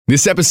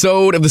This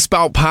episode of the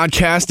Spout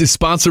Podcast is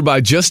sponsored by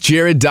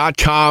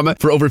JustJared.com.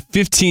 For over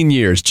 15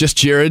 years, Just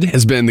Jared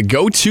has been the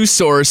go-to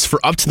source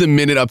for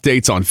up-to-the-minute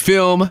updates on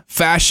film,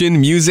 fashion,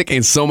 music,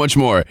 and so much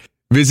more.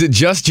 Visit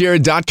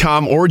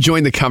JustJared.com or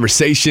join the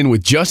conversation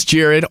with Just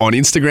Jared on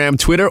Instagram,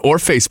 Twitter, or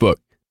Facebook.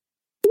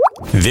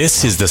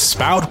 This is the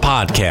Spout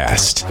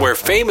Podcast, where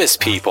famous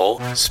people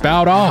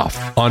spout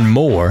off on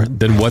more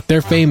than what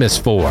they're famous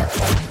for.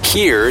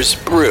 Here's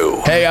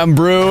Brew. Hey, I'm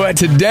Brew.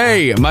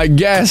 Today, my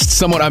guest,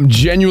 someone I'm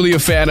genuinely a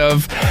fan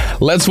of.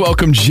 Let's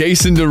welcome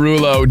Jason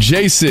Derulo.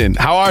 Jason,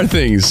 how are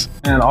things?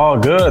 And all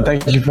good.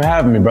 Thank you for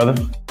having me, brother.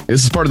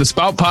 This is part of the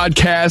Spout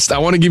Podcast. I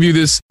want to give you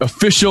this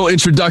official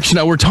introduction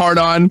I worked hard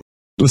on.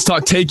 Let's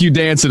talk Take You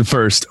Dancing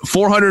first.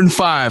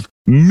 405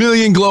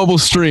 million global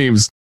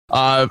streams.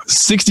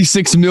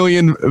 66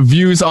 million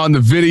views on the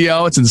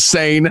video. It's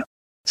insane.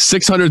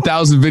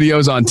 600,000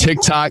 videos on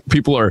TikTok.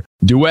 People are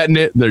duetting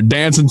it. They're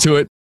dancing to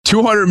it.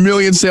 200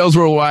 million sales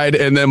worldwide.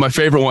 And then my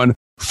favorite one,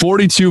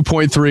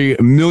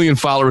 42.3 million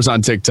followers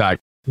on TikTok.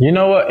 You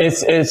know what?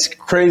 It's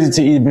crazy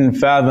to even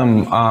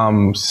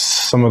fathom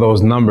some of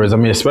those numbers. I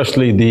mean,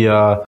 especially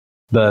the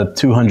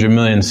 200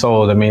 million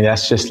sold. I mean,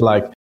 that's just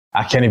like,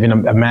 I can't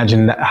even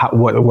imagine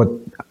what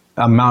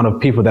amount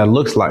of people that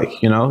looks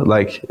like, you know,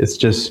 like it's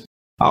just,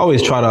 I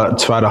always try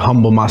to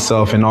humble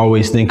myself and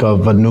always think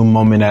of a new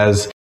moment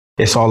as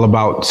it's all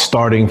about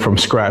starting from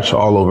scratch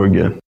all over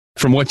again.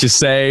 From what you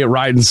say,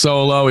 riding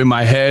solo in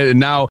my head. And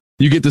now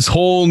you get this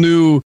whole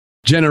new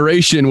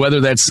generation,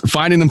 whether that's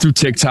finding them through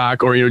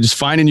TikTok or, just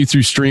finding you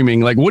through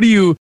streaming. Like, what do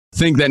you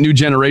think that new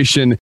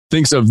generation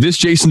thinks of this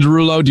Jason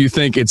Derulo? Do you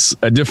think it's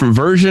a different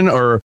version,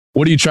 or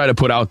what do you try to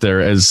put out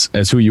there as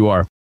who you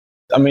are?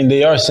 I mean,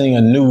 they are seeing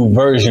a new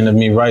version of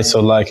me, right?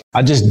 So like,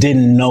 I just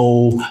didn't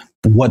know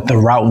what the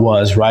route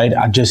was, right?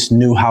 I just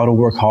knew how to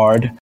work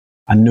hard.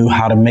 I knew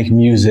how to make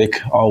music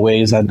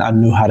always. I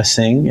knew how to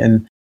sing.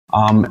 And,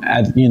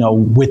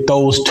 with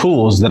those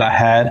tools that I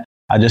had,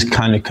 I just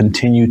kind of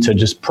continued to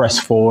just press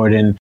forward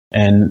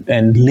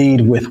and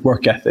lead with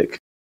work ethic.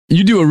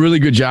 You do a really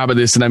good job of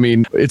this. And I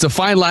mean, it's a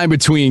fine line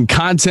between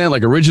content,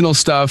 like original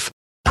stuff,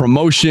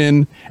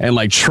 promotion, and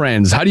like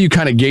trends. How do you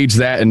kind of gauge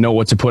that and know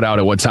what to put out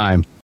at what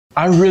time?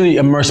 I really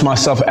immerse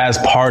myself as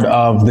part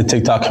of the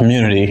TikTok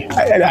community.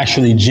 I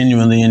actually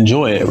genuinely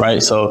enjoy it,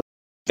 right? So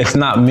it's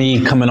not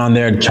me coming on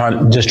there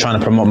just trying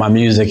to promote my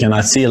music. And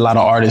I see a lot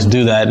of artists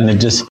do that, and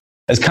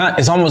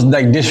it's almost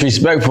like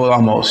disrespectful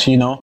almost,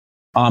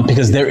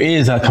 because there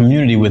is a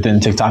community within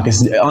TikTok.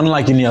 It's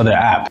unlike any other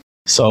app.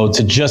 So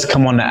to just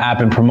come on the app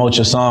and promote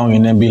your song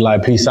and then be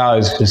like, peace out,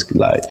 is just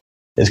like,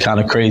 it's kind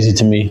of crazy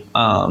to me.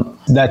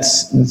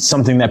 That's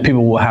something that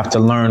people will have to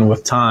learn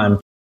with time.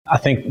 I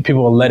think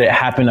people will let it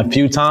happen a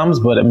few times,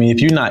 but I mean, if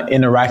you're not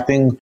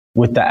interacting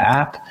with the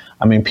app,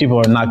 I mean, people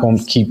are not going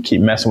to keep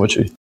messing with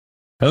you.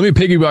 Let me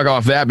piggyback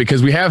off that,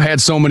 because we have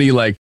had so many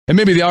and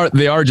maybe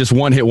they are just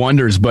one hit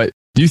wonders, but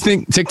do you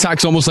think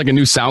TikTok's almost like a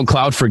new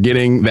SoundCloud for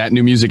getting that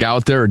new music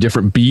out there or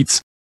different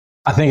beats?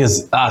 I think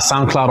it's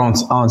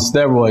SoundCloud on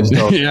steroids,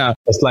 though. Yeah.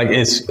 It's like,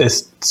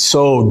 it's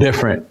so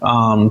different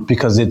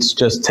because it's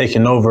just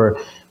taken over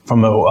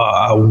from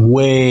a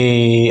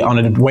way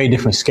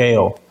different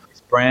scale.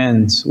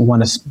 Brands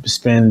want to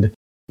spend,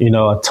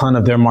 a ton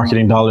of their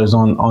marketing dollars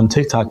on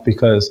TikTok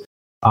because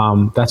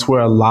that's where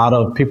a lot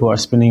of people are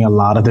spending a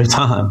lot of their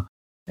time.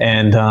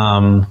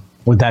 And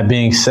with that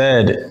being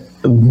said,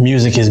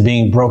 music is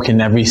being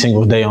broken every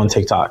single day on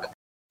TikTok.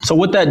 So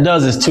what that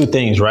does is two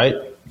things, right?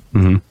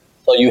 Mm-hmm.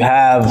 So you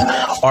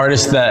have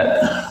artists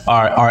that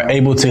are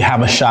able to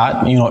have a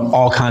shot,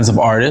 all kinds of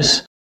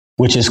artists,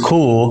 which is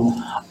cool.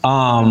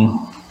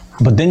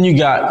 But then you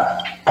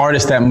got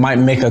artists that might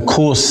make a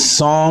cool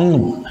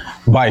song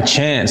by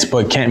chance,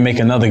 but can't make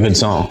another good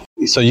song.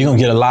 So you're gonna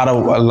get a lot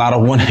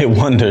of one-hit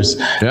wonders.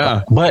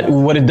 Yeah. But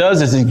what it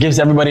does is it gives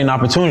everybody an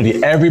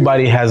opportunity.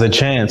 Everybody has a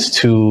chance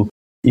to,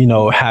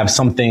 have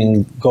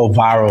something go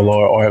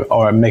viral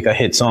or make a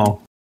hit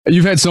song.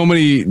 You've had so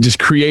many just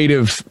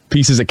creative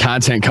pieces of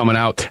content coming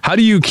out. How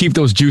do you keep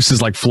those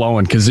juices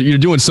flowing? Because you're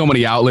doing so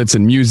many outlets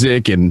and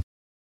music and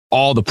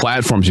all the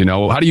platforms,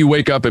 How do you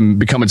wake up and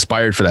become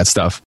inspired for that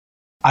stuff?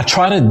 I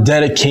try to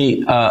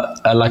dedicate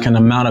an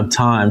amount of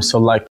time.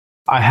 So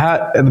I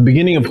had at the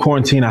beginning of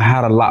quarantine, I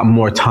had a lot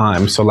more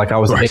time. So I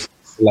was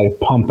able to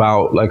pump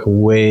out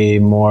way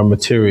more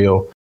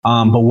material.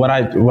 But what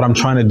I'm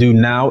trying to do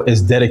now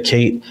is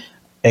dedicate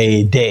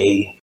a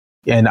day,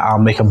 and I'll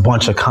make a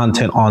bunch of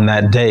content on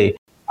that day.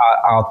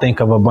 I'll think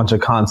of a bunch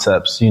of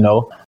concepts, Do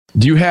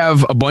you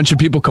have a bunch of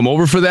people come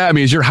over for that? I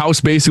mean, is your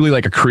house basically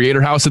like a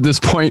creator house at this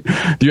point?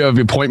 Do you have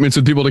appointments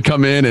with people to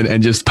come in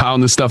and just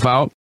pound this stuff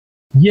out?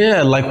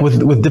 Yeah,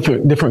 with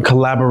different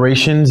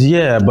collaborations.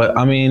 Yeah, but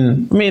I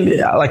mean,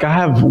 I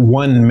have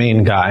one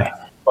main guy,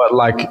 but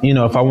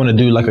if I want to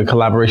do a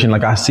collaboration,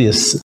 I see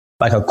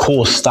a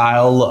cool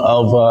style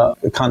of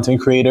a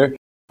content creator,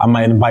 I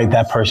might invite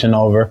that person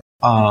over.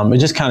 It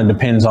just kind of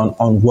depends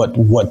on what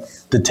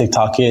the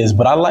TikTok is,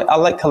 but I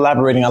like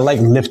collaborating. I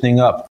like lifting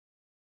up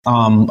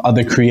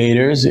other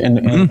creators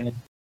and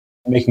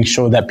making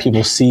sure that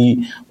people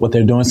see what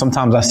they're doing.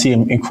 Sometimes I see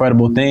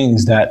incredible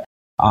things that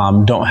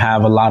don't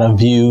have a lot of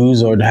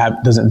views or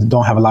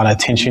don't have a lot of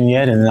attention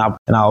yet, and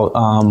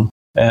I'll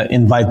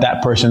invite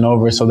that person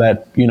over so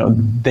that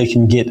they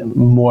can get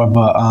more of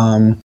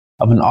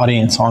an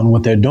audience on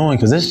what they're doing,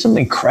 because there's some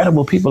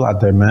incredible people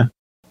out there, man.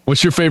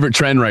 What's your favorite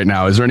trend right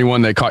now? Is there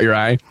anyone that caught your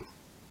eye?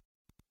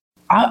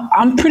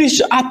 I'm pretty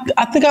sure.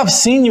 I think I've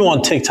seen you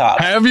on TikTok.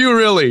 Have you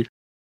really?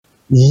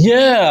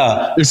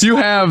 Yeah. If you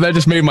have, that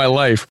just made my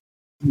life.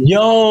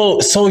 Yo,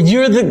 so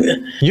you're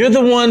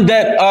the one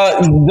that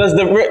does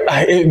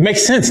it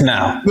makes sense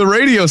now. The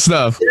radio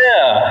stuff.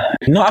 Yeah.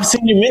 No, I've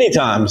seen you many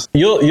times.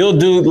 You'll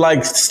do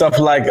like stuff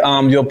like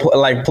you'll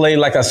play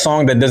like a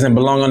song that doesn't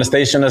belong on the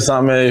station or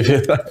something.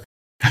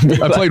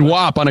 I played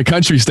WAP on a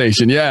country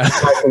station. Yeah.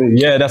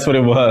 Yeah, that's what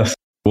it was.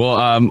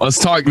 Well, let's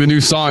talk the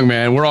new song,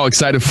 man. We're all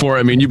excited for it.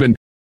 I mean, you've been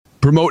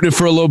promoting it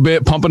for a little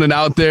bit, pumping it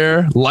out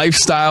there.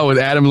 Lifestyle with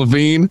Adam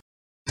Levine.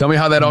 Tell me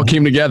how that all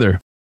came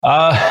together.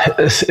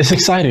 It's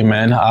exciting,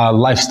 man.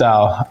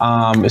 Lifestyle.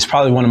 It's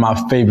probably one of my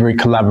favorite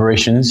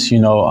collaborations.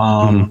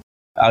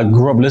 I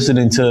grew up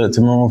listening to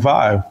Maroon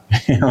 5.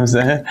 You know what I'm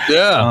saying?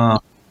 Yeah.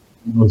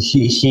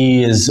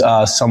 He is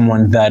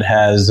someone that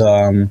has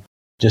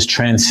just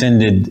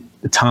transcended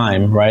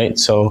time, right?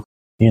 So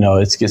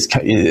it's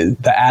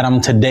the Adam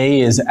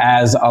today is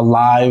as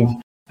alive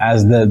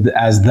as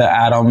the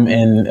Adam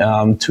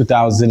in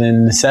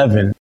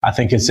 2007. I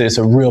think it's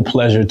a real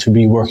pleasure to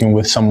be working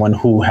with someone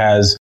who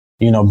has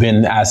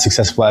been as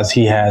successful as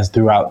he has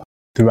throughout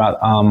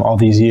all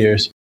these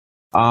years.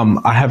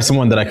 I have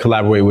someone that I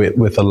collaborate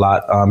with a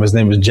lot. His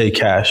name is Jay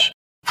Cash,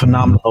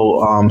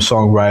 phenomenal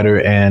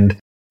songwriter, and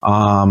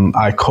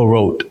I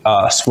co-wrote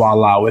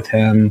Swalla with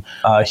him.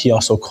 He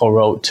also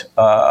co-wrote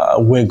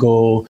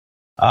Wiggle.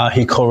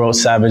 He co-wrote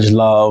Savage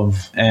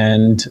Love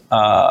and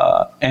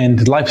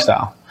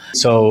Lifestyle.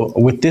 So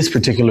with this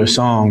particular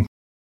song,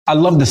 I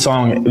love the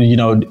song.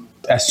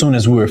 As soon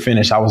as we were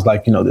finished, I was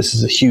like, this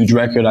is a huge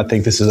record. I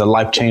think this is a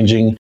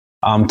life-changing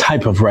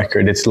type of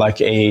record. It's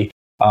like a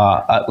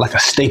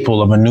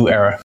staple of a new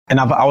era. And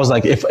I was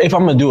like, if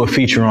I'm gonna do a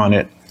feature on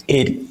it,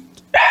 it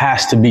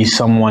has to be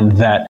someone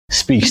that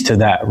speaks to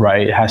that,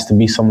 right? It has to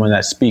be someone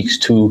that speaks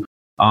to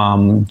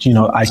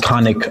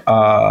iconic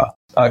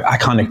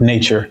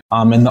nature.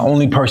 And the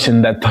only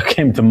person that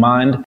came to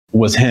mind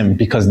was him,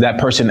 because that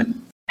person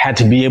had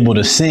to be able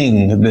to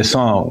sing this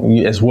song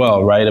as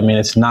well, right? I mean,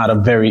 it's not a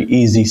very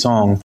easy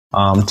song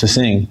to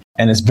sing,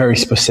 and it's very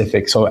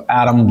specific. So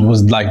Adam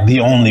was like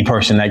the only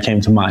person that came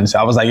to mind. So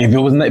I was like, if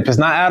it's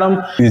not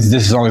Adam,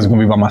 this song is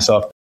going to be by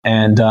myself.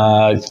 And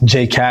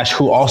Jay Cash,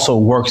 who also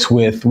works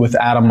with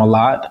Adam a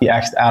lot, he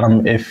asked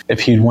Adam if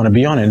he'd want to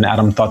be on it, and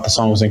Adam thought the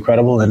song was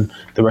incredible, and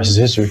the rest is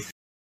history.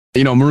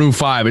 Maroon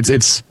 5,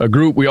 it's a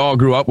group we all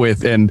grew up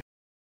with, and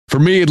for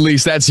me at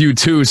least, that's you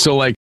too. So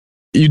like,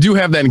 you do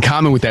have that in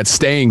common with that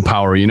staying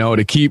power,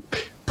 to keep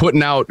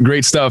putting out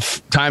great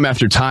stuff time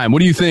after time.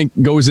 What do you think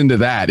goes into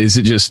that? Is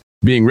it just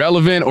being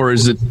relevant, or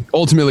is it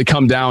ultimately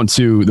come down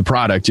to the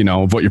product,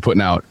 of what you're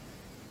putting out?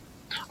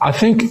 I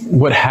think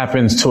what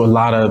happens to a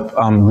lot of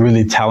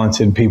really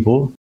talented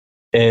people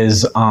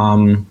is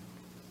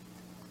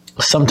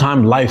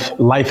sometimes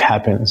life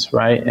happens,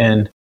 right?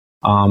 And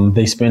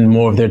they spend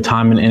more of their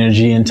time and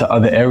energy into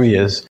other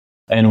areas.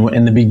 And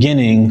in the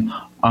beginning,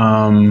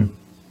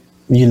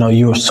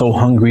 you are so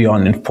hungry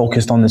on and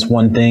focused on this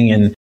one thing,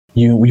 and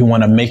you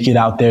want to make it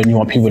out there, and you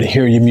want people to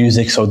hear your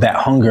music. So that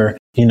hunger,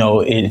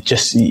 it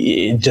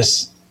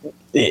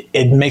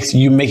makes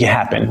you make it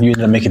happen. You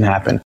end up making it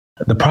happen.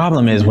 The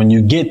problem is when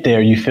you get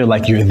there, you feel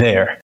like you're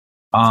there.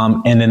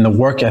 And then the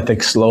work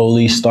ethic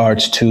slowly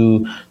starts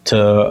to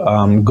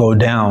go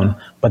down.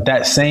 But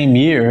that same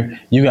year,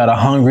 you got a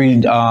hungry,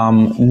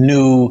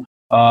 new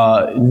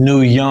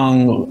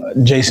young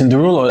Jason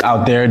Derulo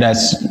out there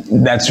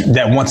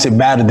that wants it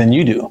better than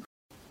you do.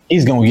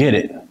 He's gonna get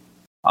it.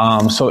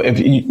 So if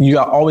you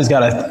always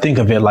got to think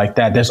of it like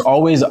that. There's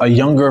always a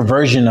younger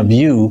version of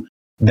you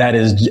that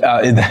is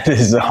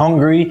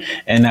hungry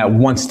and that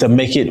wants to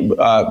make it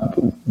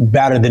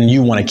better than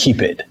you want to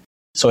keep it.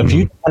 So if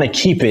you want to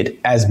keep it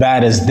as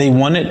bad as they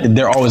want it,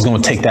 they're always going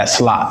to take that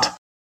slot.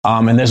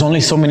 And there's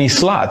only so many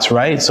slots,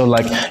 right? So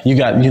like you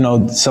got, you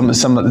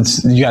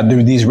got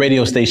these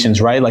radio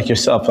stations, right? Like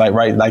yourself,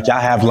 right? Like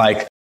I have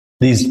like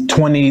these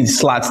 20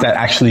 slots that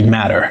actually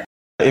matter.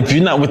 If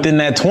you're not within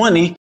that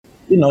 20,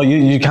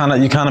 you kind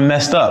of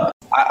messed up.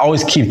 I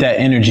always keep that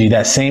energy,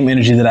 that same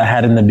energy that I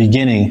had in the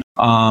beginning,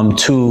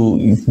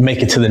 to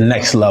make it to the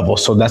next level.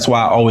 So that's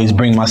why I always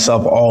bring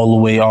myself all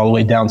the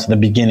way down to the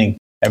beginning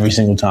every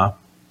single time.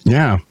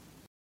 Yeah.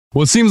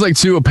 Well, it seems like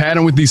too, a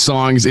pattern with these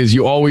songs is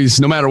you always,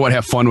 no matter what,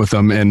 have fun with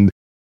them. And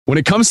when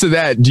it comes to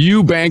that, do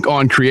you bank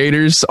on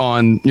creators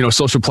on,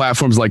 social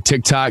platforms like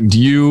TikTok? Do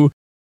you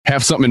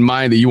have something in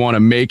mind that you want to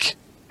make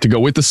to go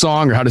with the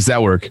song, or how does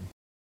that work?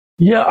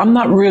 Yeah, I'm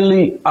not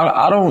really,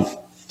 I don't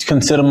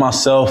consider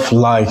myself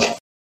like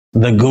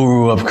the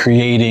guru of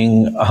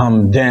creating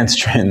dance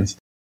trends.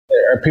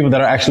 There are people that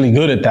are actually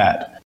good at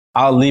that.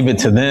 I'll leave it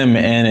to them.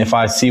 And if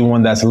I see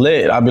one that's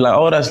lit, I'll be like,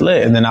 oh, that's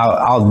lit. And then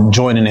I'll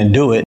join in and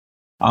do it.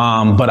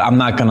 But I'm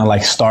not going to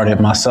like start it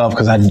myself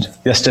because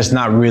that's just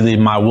not really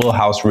my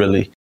wheelhouse,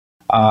 really.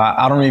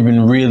 I don't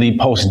even really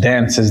post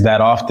dances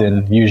that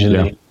often,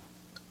 usually.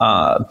 Yeah.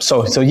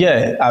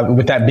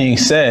 With that being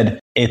said,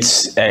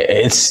 it's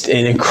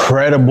an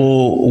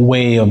incredible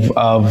way of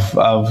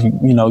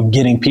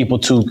getting people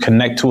to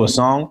connect to a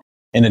song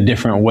in a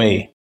different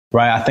way,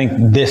 right? I think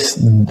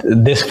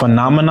this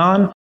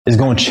phenomenon is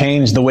going to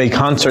change the way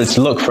concerts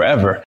look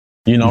forever,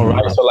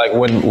 right? So like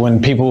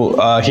when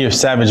people hear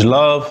Savage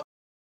Love,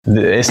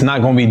 it's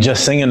not going to be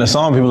just singing the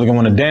song. People are going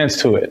to want to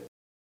dance to it.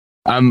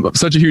 I'm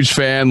such a huge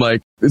fan.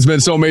 Like, it's been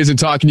so amazing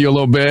talking to you a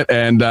little bit,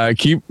 and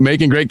keep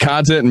making great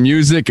content and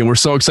music. And we're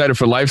so excited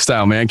for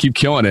Lifestyle, man. Keep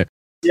killing it.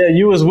 Yeah,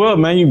 you as well,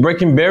 man. You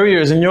breaking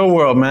barriers in your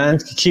world, man.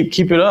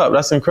 Keep it up.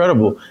 That's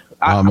incredible.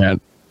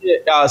 Man.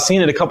 I've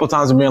seen it a couple of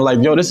times and being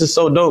like, yo, this is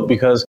so dope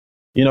because,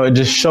 it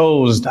just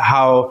shows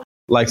how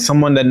like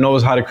someone that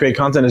knows how to create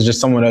content is just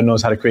someone that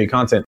knows how to create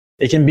content.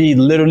 It can be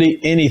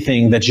literally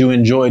anything that you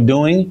enjoy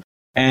doing.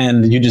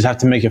 And you just have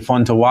to make it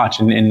fun to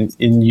watch. And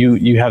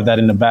you have that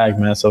in the bag,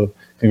 man. So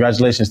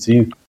congratulations to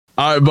you.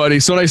 All right, buddy.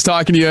 So nice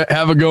talking to you.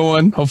 Have a good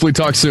one. Hopefully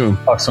talk soon.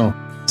 Talk soon.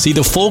 See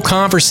the full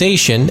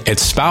conversation at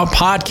Spout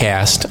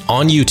Podcast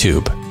on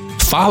YouTube.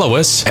 Follow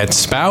us at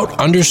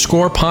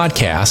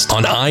Spout_podcast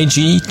on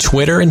IG,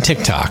 Twitter, and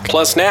TikTok.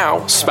 Plus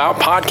now, Spout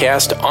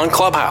Podcast on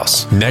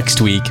Clubhouse.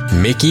 Next week,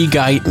 Mickey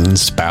Guyton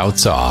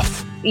spouts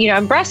off.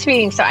 I'm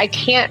breastfeeding, so I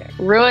can't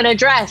ruin a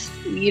dress.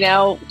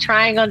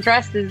 Trying on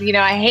dresses,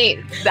 I hate.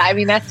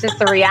 That's just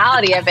the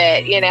reality of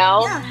it,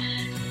 Yeah.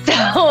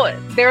 So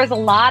there's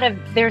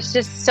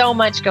just so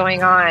much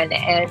going on.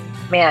 And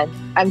man,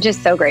 I'm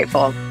just so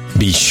grateful.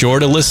 Be sure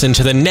to listen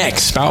to the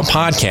next Spout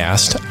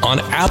Podcast on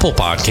Apple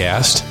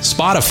Podcast,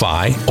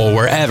 Spotify, or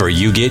wherever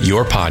you get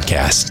your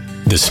podcast.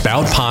 The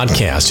Spout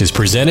Podcast is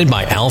presented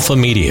by Alpha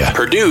Media,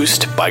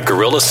 produced by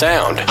Gorilla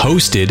Sound,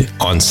 hosted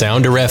on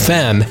Sounder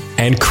FM,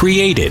 and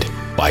created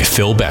by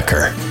Phil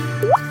Becker.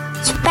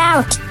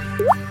 Spout.